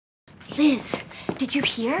Liz, did you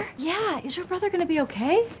hear? Yeah, is your brother gonna be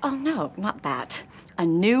okay? Oh, no, not that. A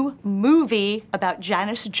new movie about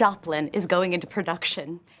Janis Joplin is going into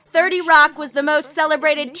production. 30 Rock was the most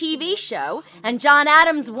celebrated TV show, and John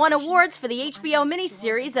Adams won awards for the HBO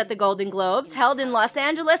miniseries at the Golden Globes, held in Los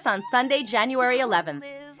Angeles on Sunday, January 11th.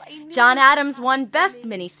 John Adams won Best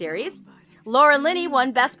Miniseries. Laura Linney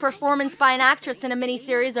won Best Performance by an Actress in a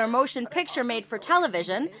Miniseries or Motion Picture Made for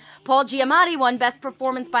Television. Paul Giamatti won Best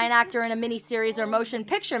Performance by an Actor in a Miniseries or Motion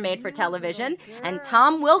Picture Made for Television. And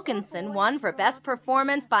Tom Wilkinson won for Best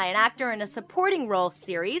Performance by an Actor in a Supporting Role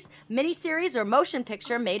Series, Miniseries, or Motion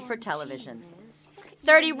Picture Made for Television.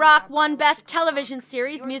 30 Rock won Best Television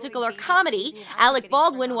Series, Musical or Comedy. Alec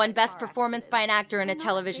Baldwin won Best Performance by an Actor in a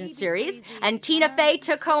Television Series. And Tina Fey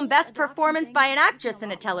took home Best Performance by an Actress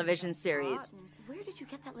in a Television Series.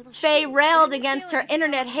 Fey railed against her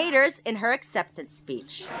internet haters in her acceptance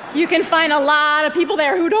speech. You can find a lot of people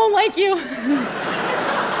there who don't like you.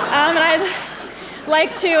 And I'd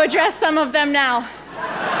like to address some of them now.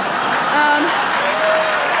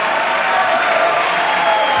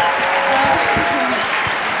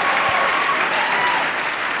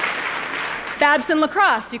 Babson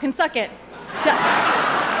Lacrosse, you can suck it.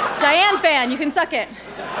 Diane Fan, you can suck it.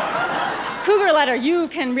 Cougar Letter, you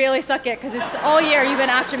can really suck it, because it's all year, you've been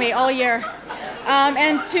after me all year.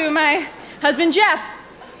 And to my husband, Jeff,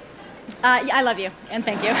 I love you, and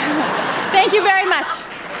thank you. Thank you very much.